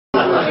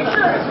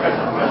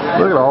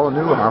Look at all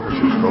the new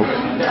officers, folks.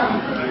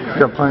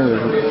 We got plenty of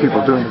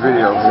people doing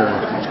video here.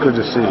 It's good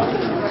to see.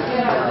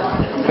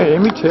 Hey,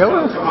 Amy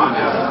Taylor? I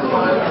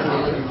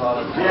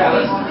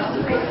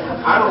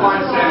don't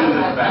mind standing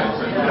in the back,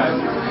 so you guys.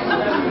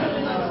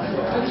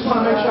 I just want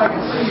to make sure I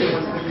can see you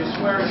if you're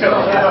swearing.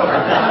 Everybody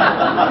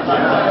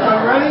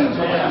ready?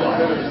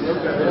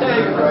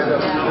 Hey,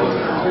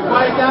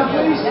 quiet down,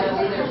 please.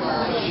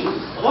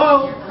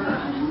 Hello?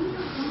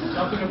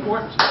 Something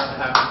important about to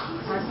happen.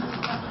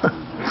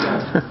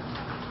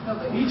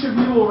 Each of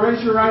you will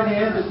raise your right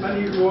hand, as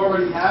many of you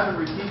already have, and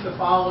repeat the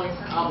following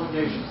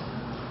obligations.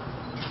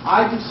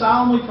 I do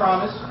solemnly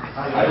promise.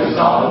 I do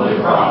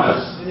solemnly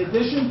promise. In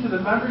addition to the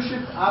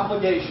membership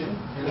obligation.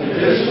 In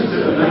addition to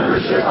the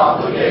membership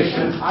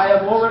obligation. I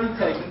have already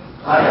taken.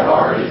 I have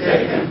already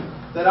taken.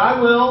 That I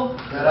will.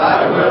 That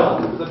I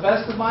will. To the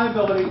best of my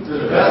ability. To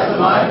the best of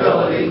my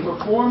ability.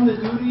 Perform the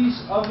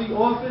duties of the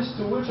office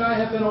to which I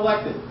have been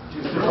elected.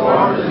 To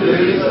perform the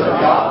duties of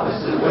the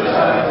office to which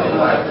I have been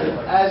elected.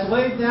 As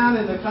laid down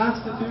in the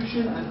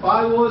Constitution and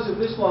bylaws of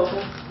this local.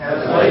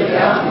 As laid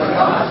down in the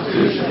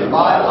Constitution and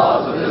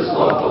bylaws of this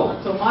local.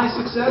 Until my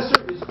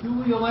successor is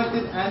duly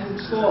elected and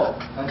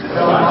installed.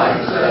 Until my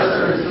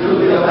successor is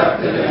duly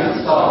elected and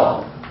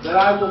installed. That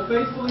I will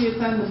faithfully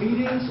attend the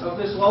meetings of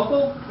this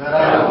local. That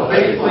I will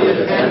faithfully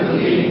attend the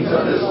meetings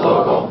of this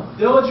local.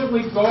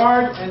 Diligently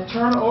guard and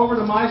turn over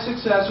to my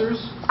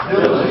successors.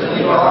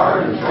 Diligently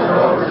guard and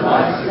turn over to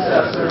my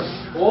successors.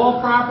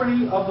 All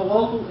property of the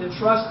local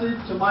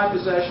entrusted to my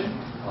possession.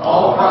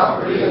 All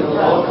property of the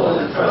local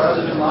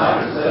entrusted to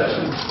my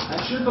possession. And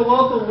should the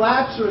local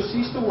lapse or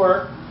cease to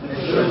work. And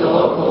should the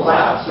local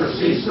lapse or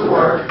cease to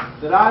work.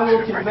 That I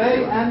will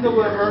convey and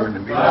deliver.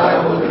 That I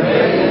will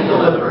convey and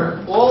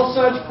deliver. All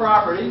such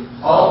property.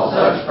 All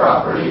such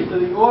property. To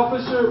the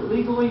officer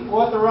legally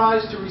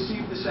authorized to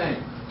receive the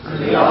same. To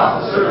the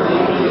officer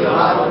legally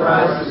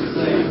authorized to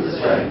receive the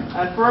same.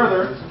 And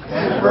further.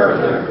 And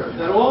further.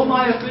 That all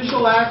my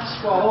official acts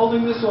while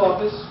holding this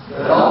office.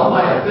 That all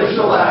my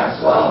official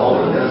acts while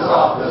holding this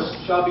office.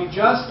 Shall be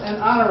just and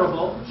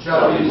honorable.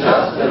 Shall be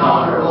just and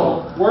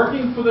honorable.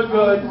 Working for the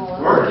good.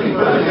 Working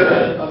for the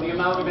good. Of the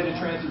Amalgamated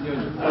Transit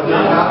Union. Of the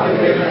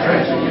Amalgamated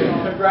Transit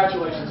Union.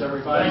 Congratulations,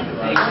 everybody.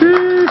 Thank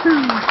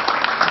you.